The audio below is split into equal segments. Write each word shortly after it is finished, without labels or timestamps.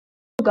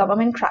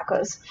government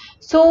crackers.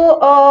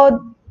 So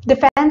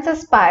defense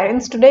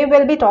aspirants, today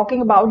we'll be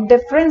talking about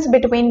difference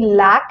between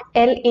LAC,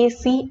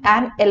 LAC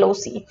and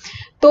LOC.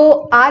 तो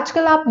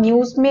आजकल आप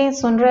news में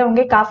सुन रहे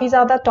होंगे, काफी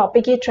ज्यादा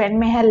टॉपिक ये ट्रेंड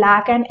में है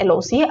लैक एंड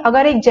एलओसी।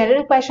 अगर एक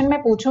जनरल क्वेश्चन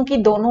में पूछूं कि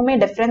दोनों में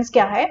डिफरेंस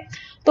क्या है,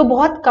 तो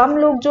बहुत कम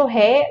लोग जो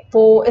है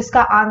वो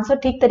इसका आंसर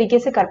ठीक तरीके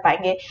से कर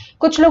पाएंगे।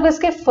 कुछ लोग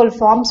इसके फुल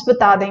फॉर्म्स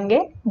बता देंगे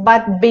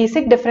बट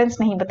बेसिक डिफरेंस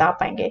नहीं बता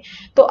पाएंगे।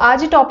 तो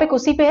आज ये टॉपिक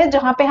उसी पे है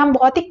जहां पे हम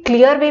बहुत ही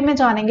क्लियर वे में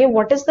जानेंगे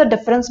what is the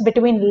difference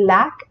between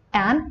lack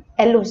and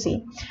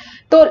LOC.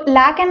 तो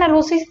लैक एंड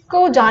एलओसी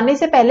को जानने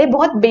से पहले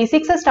बहुत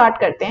बेसिक से स्टार्ट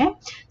करते हैं।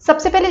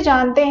 सबसे पहले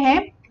जानते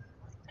हैं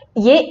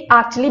ये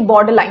एक्चुअली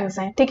बॉर्डर लाइन्स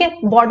हैं, ठीक है।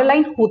 बॉर्डर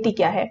लाइन होती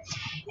क्या है?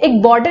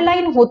 एक बॉर्डर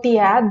लाइन होती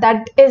है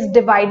that is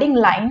dividing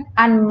line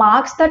and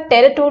marks the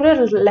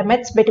territorial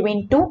limits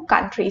between two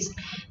countries.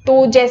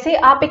 तो जैसे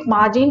आप एक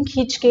मार्जिन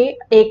खींच के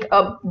एक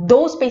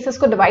दो स्पेसेस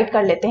को डिवाइड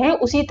कर लेते हैं,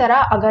 उसी तरह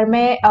अगर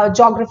मैं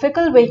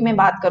ज्योग्राफिकल वे में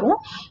बात करूं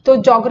तो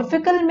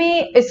ज्योग्राफिकल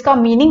में इसका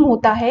मीनिंग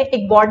होता है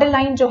एक बॉर्डर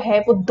लाइन जो है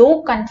वो दो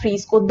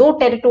कंट्रीज को, दो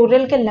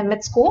टेरिटोरियल के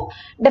लिमिट्स को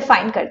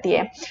डिफाइन करती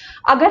है।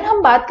 अगर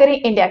हम बात करें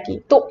इंडिया की,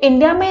 तो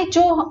इंडिया में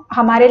जो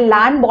हमारे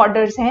लैंड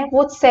बॉर्डर्स हैं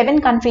वो 7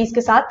 कंट्रीज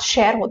के साथ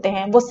शेयर होते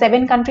हैं। वो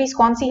 7 कंट्रीज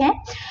कौन सी हैं?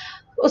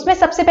 उसमें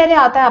सबसे पहले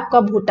आता है आपका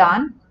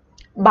Bhutan,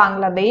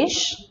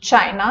 Bangladesh,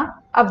 China,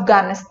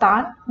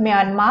 Afghanistan,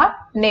 Myanmar,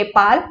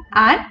 Nepal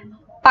and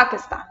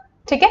Pakistan.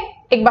 ठीक है,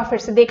 एक बार फिर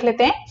से देख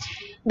लेते हैं।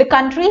 The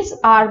countries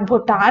are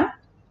Bhutan,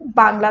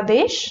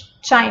 Bangladesh,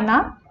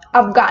 China,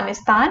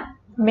 Afghanistan,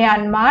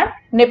 Myanmar,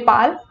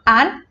 Nepal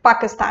and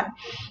Pakistan.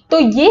 तो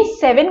ये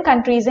 7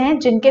 कंट्रीज हैं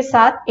जिनके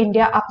साथ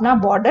इंडिया अपना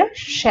बॉर्डर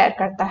शेयर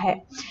करता है।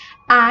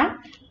 एंड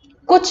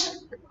कुछ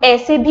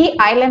ऐसे भी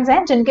आइलैंड्स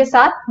हैं जिनके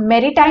साथ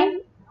मैरीटाइम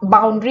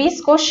बाउंड्रीज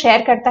को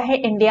शेयर करता है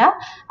India,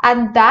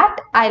 and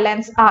that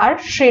islands are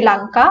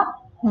Sri Lanka,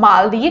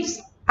 Maldives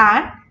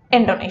and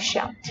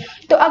Indonesia.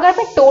 तो अगर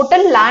मैं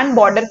टोटल लैंड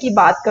बॉर्डर की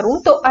बात करूं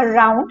तो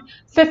around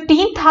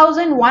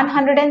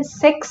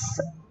 15,106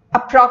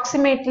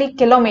 approximately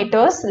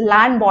kilometres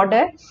land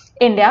border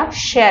India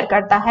share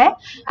करता है।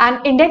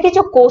 एंड इंडिया की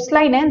जो कोस्ट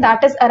लाइन है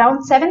दैट इज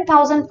अराउंड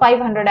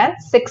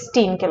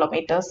 7,516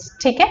 किलोमीटर्स,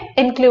 ठीक है,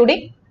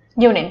 इंक्लूडिंग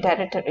यूनियन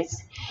टेरिटरीज।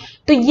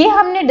 तो ये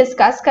हमने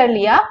डिस्कस कर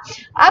लिया।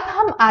 अब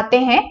हम आते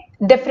हैं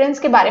डिफरेंस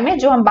के बारे में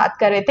जो हम बात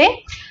कर रहे थे।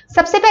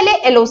 सबसे पहले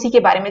एलओसी के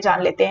बारे में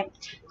जान लेते हैं।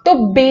 तो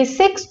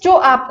बेसिक्स जो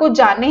आपको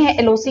जानने हैं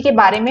एलओसी के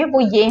बारे में वो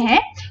ये हैं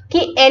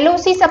कि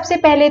एलओसी सबसे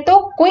पहले तो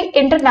कोई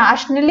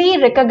इंटरनेशनली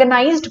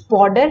रिकॉग्नाइज्ड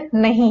बॉर्डर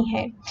नहीं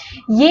है।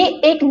 ये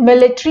एक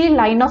मिलिट्री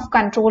लाइन ऑफ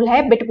कंट्रोल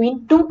है between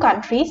two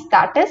countries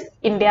that is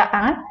India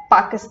and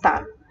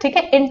Pakistan. ठीक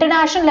है,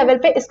 इंटरनेशनल लेवल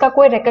पे इसका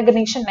कोई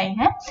रिकॉग्निशन नहीं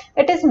है।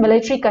 It is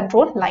military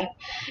control line.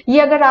 ये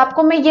अगर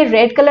आपको मैं ये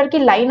रेड कलर की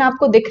लाइन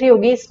आपको दिख रही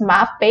होगी इस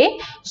मैप पे,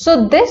 so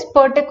this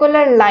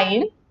particular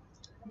line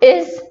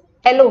is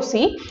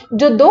LOC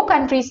जो दो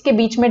कंट्रीज के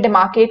बीच में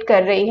डिमार्केट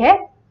कर रही है।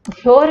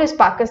 Here is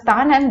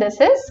Pakistan and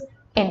this is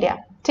India.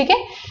 ठीक है,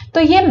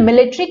 तो ये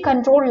मिलिट्री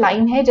कंट्रोल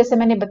लाइन है। जैसे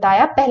मैंने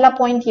बताया, पहला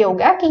पॉइंट ये हो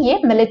गया कि ये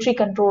मिलिट्री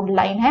कंट्रोल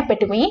लाइन है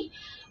between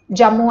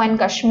Jammu and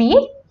Kashmir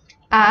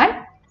and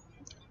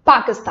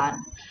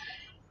Pakistan.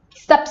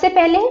 सबसे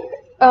पहले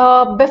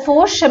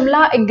बिफोर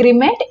शिमला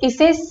एग्रीमेंट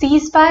इसे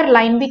सीज फायर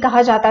लाइन भी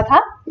कहा जाता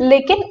था,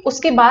 लेकिन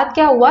उसके बाद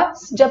क्या हुआ,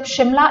 जब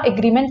शिमला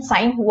एग्रीमेंट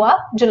साइन हुआ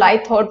जुलाई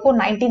 3 को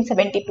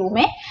 1972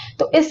 में,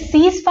 तो इस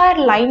सीज फायर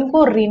लाइन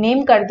को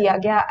रीनेम कर दिया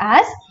गया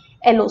एज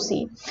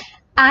एलओसी।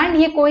 एंड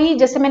ये कोई,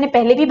 जैसे मैंने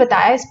पहले भी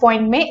बताया इस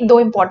पॉइंट में, दो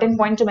इंपॉर्टेंट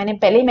पॉइंट जो मैंने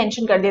पहले ही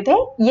मेंशन कर दिए थे,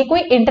 ये कोई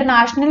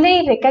इंटरनेशनली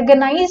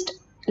रिकॉग्नाइज्ड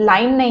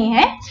लाइन नहीं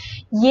है।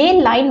 ये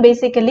लाइन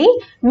बेसिकली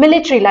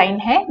मिलिट्री लाइन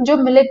है जो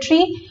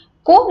मिलिट्री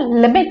को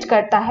लिमिट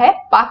करता है,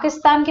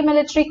 पाकिस्तान की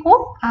मिलिट्री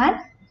को एंड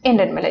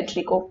इंडियन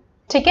मिलिट्री को।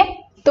 ठीक है,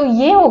 तो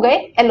ये हो गए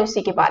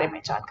एलओसी के बारे में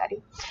जानकारी।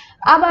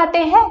 अब आते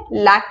हैं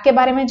लैक के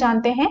बारे में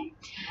जानते हैं।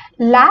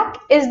 Lack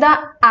is the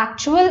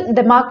actual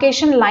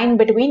demarcation line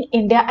between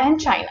India and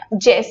China.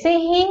 जैसे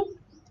ही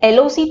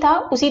एलओसी था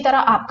उसी तरह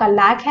आपका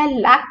लैक है।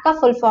 लैक का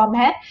फुल फॉर्म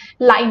है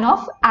लाइन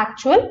ऑफ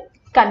एक्चुअल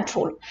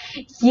कंट्रोल।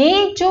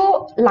 ये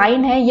जो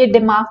लाइन है ये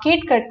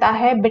डिमार्केट करता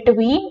है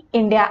बिटवीन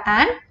इंडिया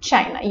एंड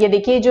चाइना। ये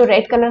देखिए जो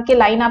रेड कलर की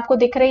लाइन आपको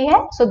दिख रही है,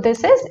 so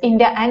this is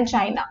India and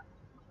China.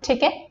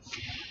 ठीक है,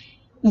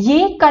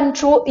 ये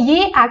कंट्रोल,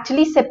 ये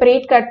एक्चुअली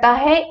सेपरेट करता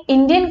है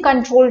Indian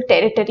control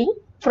territory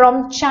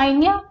from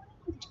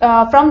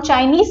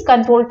Chinese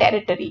control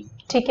territory.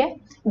 ठीक है,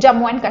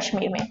 जम्मू एंड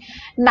कश्मीर में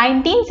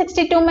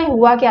 1962 में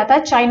हुआ क्या था,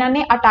 चाइना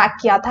ने अटैक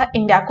किया था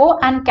इंडिया को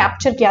एंड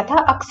कैप्चर किया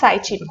था अक्साई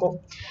चीन को।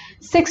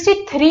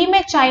 63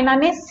 में चाइना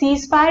ने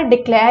सीज फायर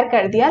डिक्लेयर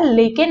कर दिया,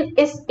 लेकिन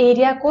इस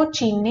एरिया को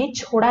चीन ने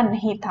छोड़ा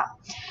नहीं था।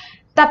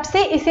 तब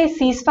से इसे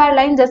सीज फायर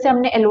लाइन, जैसे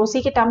हमने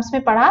एलओसी के टर्म्स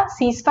में पढ़ा,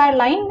 सीज फायर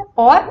लाइन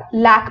और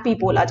लैक भी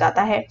बोला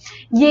जाता है।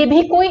 ये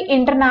भी कोई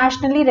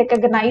इंटरनेशनली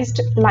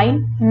रिकॉग्नाइज्ड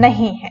लाइन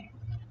नहीं है।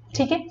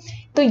 ठीक है,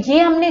 तो ये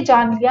हमने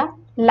जान लिया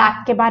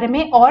लैक के बारे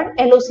में और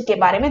एलओसी के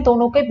बारे में,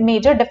 दोनों के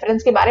मेजर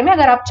डिफरेंस के बारे में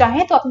अगर आप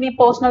चाहें तो अपने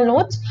पर्सनल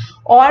नोट्स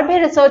और भी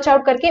रिसर्च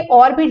आउट करके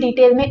और भी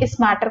डिटेल में इस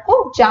मैटर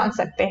को जान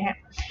सकते हैं।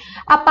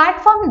 अपार्ट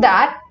फ्रॉम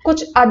दैट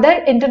कुछ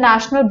अदर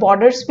इंटरनेशनल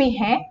बॉर्डर्स भी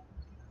हैं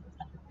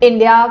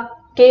इंडिया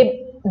के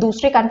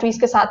दूसरे कंट्रीज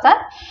के साथ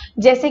साथ,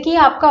 जैसे कि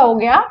आपका हो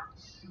गया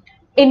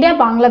इंडिया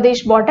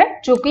बांग्लादेश बॉर्डर,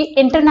 जो कि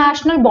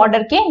इंटरनेशनल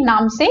बॉर्डर के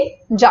नाम से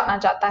जाना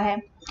जाता है।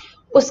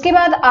 उसके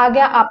बाद आ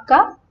गया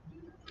आपका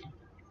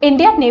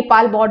इंडिया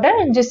नेपाल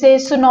बॉर्डर, जिसे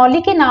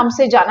सुनौली के नाम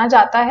से जाना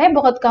जाता है।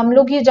 बहुत कम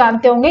लोग ये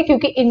जानते होंगे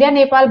क्योंकि इंडिया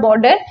नेपाल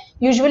बॉर्डर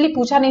यूजुअली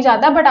पूछा नहीं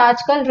जाता, बट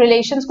आजकल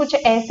रिलेशंस कुछ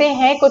ऐसे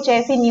हैं, कुछ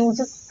ऐसी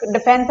news,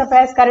 defence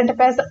affairs, current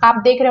affairs आप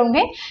देख रहे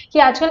होंगे कि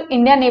आजकल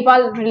इंडिया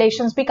नेपाल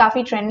रिलेशंस भी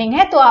काफी ट्रेंडिंग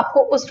है, तो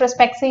आपको उस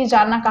रिस्पेक्ट से ही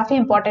जानना काफी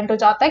इंपॉर्टेंट हो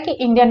जाता है कि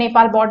India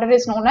Nepal border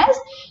is known as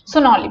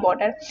Sunauli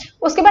border.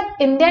 उसके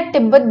बाद इंडिया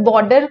तिब्बत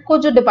बॉर्डर को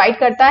जो डिवाइड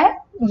करता है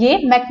ये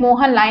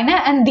मैकमोहन लाइन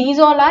है, and these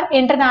all are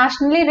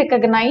internationally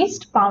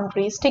recognised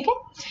boundaries. ठीक है,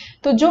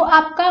 तो जो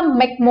आपका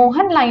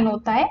मैकमोहन लाइन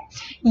होता है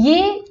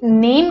ये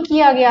नेम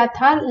किया गया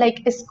था,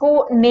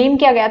 इसको नेम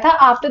किया गया था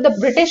after the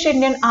British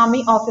Indian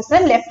army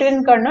officer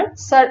lieutenant colonel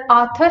sir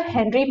Arthur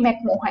Henry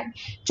McMahon,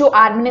 जो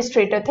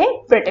एडमिनिस्ट्रेटर थे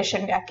ब्रिटिश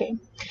इंडिया के।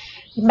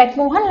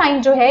 मैकमोहन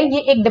लाइन जो है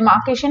ये एक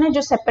डिमार्केशन है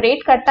जो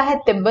सेपरेट करता है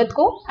तिब्बत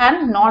को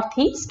एंड नॉर्थ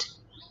ईस्ट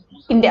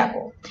इंडिया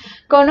को।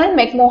 कर्नल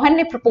मैकमोहन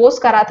ने प्रपोज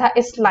करा था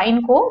इस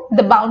लाइन को,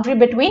 the boundary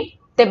between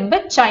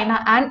Tibet, China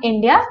and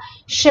India,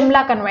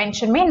 Shimla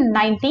convention में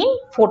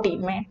 1914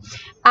 में,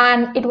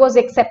 and it was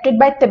accepted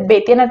by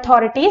Tibetan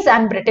authorities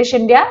and British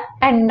India,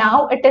 and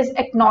now it is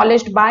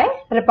acknowledged bye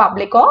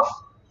Republic of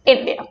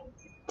India.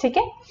 ठीक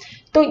है,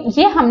 तो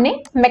ये हमने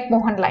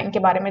मैकमोहन लाइन के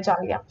बारे में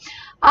जान लिया।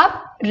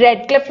 अब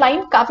रेड क्लिफ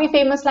लाइन काफी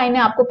फेमस लाइन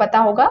है, आपको पता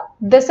होगा।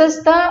 This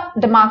is the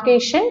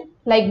demarcation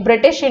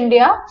British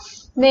India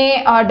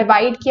ने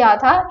डिवाइड किया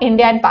था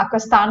इंडिया एंड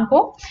पाकिस्तान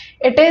को।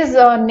 It is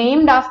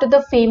named after the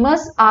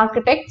famous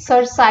architect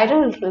sir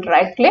Cyril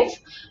Radcliffe,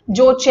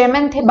 जो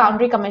चेयरमैन थे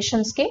बाउंड्री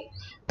कमीशंस के।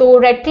 तो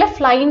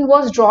Radcliffe line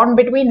was drawn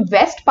between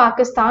waste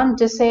Pakistan,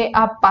 जिसे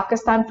अब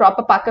पाकिस्तान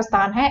प्रॉपर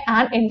पाकिस्तान है,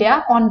 and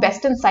India on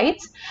western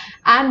sides,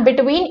 and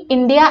between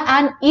India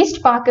and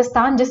east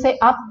Pakistan, जिसे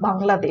अब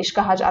बांग्लादेश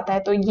कहा जाता है।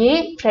 तो ये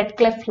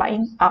रेडक्लिफ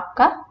लाइन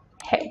आपका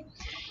है।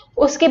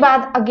 उसके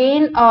बाद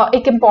अगेन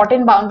एक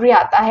इंपॉर्टेंट बाउंड्री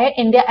आता है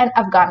India and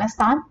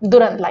Afghanistan,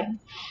 Durand line.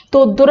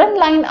 तो दुरंद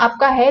लाइन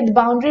आपका है the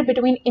boundary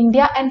between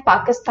India and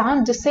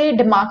Pakistan, जिसे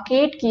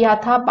डिमार्केट किया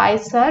था बाय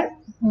सर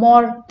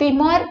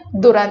मोर्टिमर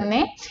दुरंद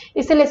ने,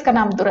 इसलिए इसका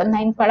नाम दुरंद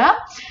लाइन पड़ा।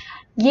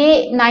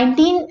 ये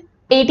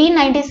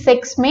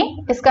 1896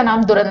 में इसका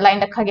नाम दुरंद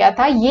लाइन रखा गया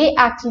था। ये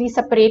एक्चुअली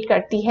सेपरेट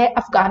करती है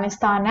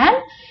अफगानिस्तान एंड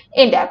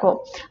इंडिया को।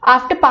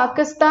 आफ्टर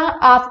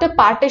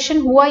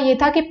पार्टीशन हुआ ये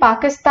था कि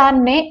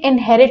पाकिस्तान ने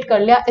इनहेरिट कर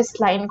लिया इस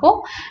लाइन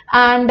को,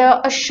 and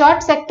a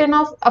short section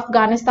of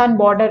Afghanistan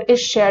border is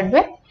shared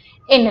with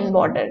Indian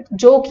border,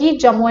 जो कि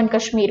जम्मू एंड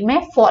कश्मीर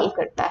में फॉल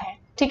करता है।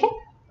 ठीक है,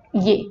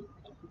 ये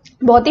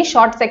बहुत ही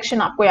शॉर्ट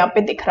सेक्शन आपको यहाँ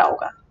पे दिख रहा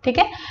होगा। ठीक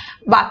है,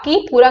 बाकी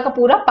पूरा का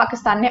पूरा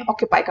पाकिस्तान ने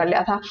ऑक्यूपाई कर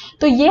लिया था।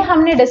 तो ये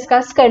हमने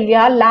डिस्कस कर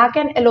लिया लैक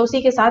एंड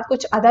एलओसी के साथ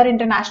कुछ अदर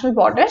इंटरनेशनल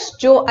बॉर्डर्स,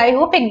 जो आई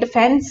होप एक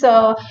डिफेंस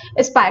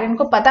एस्पायरेंट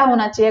को पता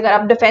होना चाहिए अगर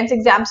आप डिफेंस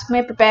एग्जाम्स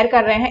में प्रिपेयर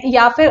कर रहे हैं,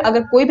 या फिर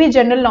अगर कोई भी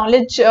जनरल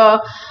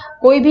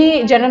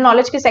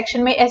नॉलेज के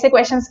सेक्शन में ऐसे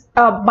क्वेश्चंस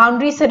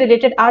बाउंड्री से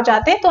रिलेटेड आ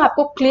जाते हैं, तो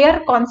आपको क्लियर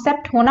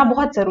कॉन्सेप्ट होना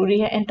बहुत जरूरी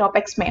है इन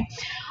टॉपिक्स में।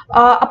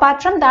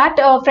 Apart from that,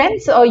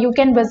 friends, you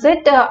can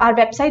visit our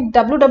website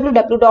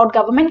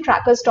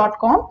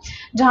www.govtcrackers.com,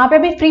 जहाँ पे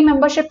भी फ्री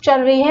मेंबरशिप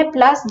चल रही है।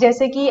 प्लस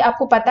जैसे कि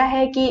आपको पता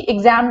है कि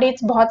एग्जाम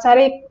डेट्स बहुत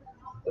सारे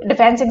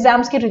डिफेंस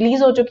एग्जाम्स की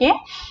रिलीज हो चुकी हैं,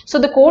 so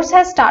the course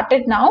has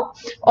started now.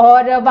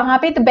 और वहां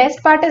पे the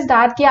best part is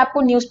that कि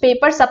आपको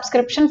newspaper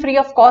subscription free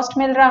of cost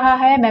मिल रहा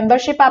है,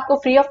 मेंबरशिप आपको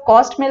फ्री ऑफ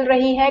कॉस्ट मिल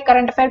रही है,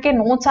 करंट अफेयर के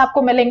नोट्स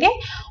आपको मिलेंगे,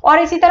 और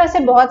इसी तरह से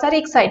बहुत सारी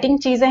एक्साइटिंग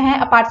चीजें हैं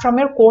apart from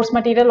your course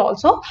material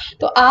also.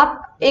 तो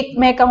आप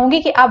मैं कहूंगी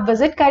कि आप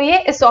विजिट करिए,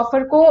 इस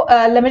ऑफर को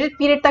लिमिटेड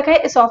पीरियड तक है,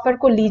 इस ऑफर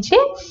को लीजिए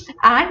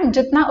एंड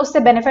जितना उससे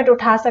बेनिफिट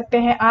उठा सकते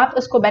हैं आप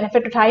उसको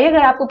बेनिफिट उठाइए।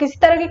 अगर आपको किसी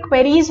तरह की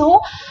क्वेरीज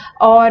हो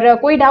और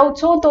कोई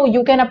डाउट्स हो तो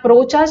you can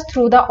approach us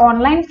through the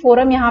online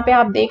forum, यहाँ पे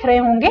आप देख रहे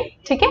होंगे।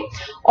 ठीक है,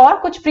 और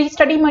कुछ प्री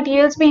स्टडी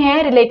मटेरियल्स भी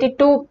हैं related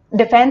to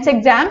defence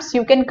exams,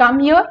 you can come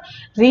here,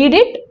 read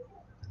it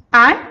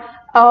and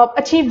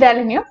achieve well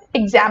in your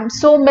exam.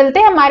 सो मिलते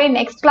हैं हमारे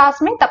नेक्स्ट क्लास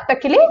में, तब तक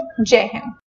के लिए जय हिंद।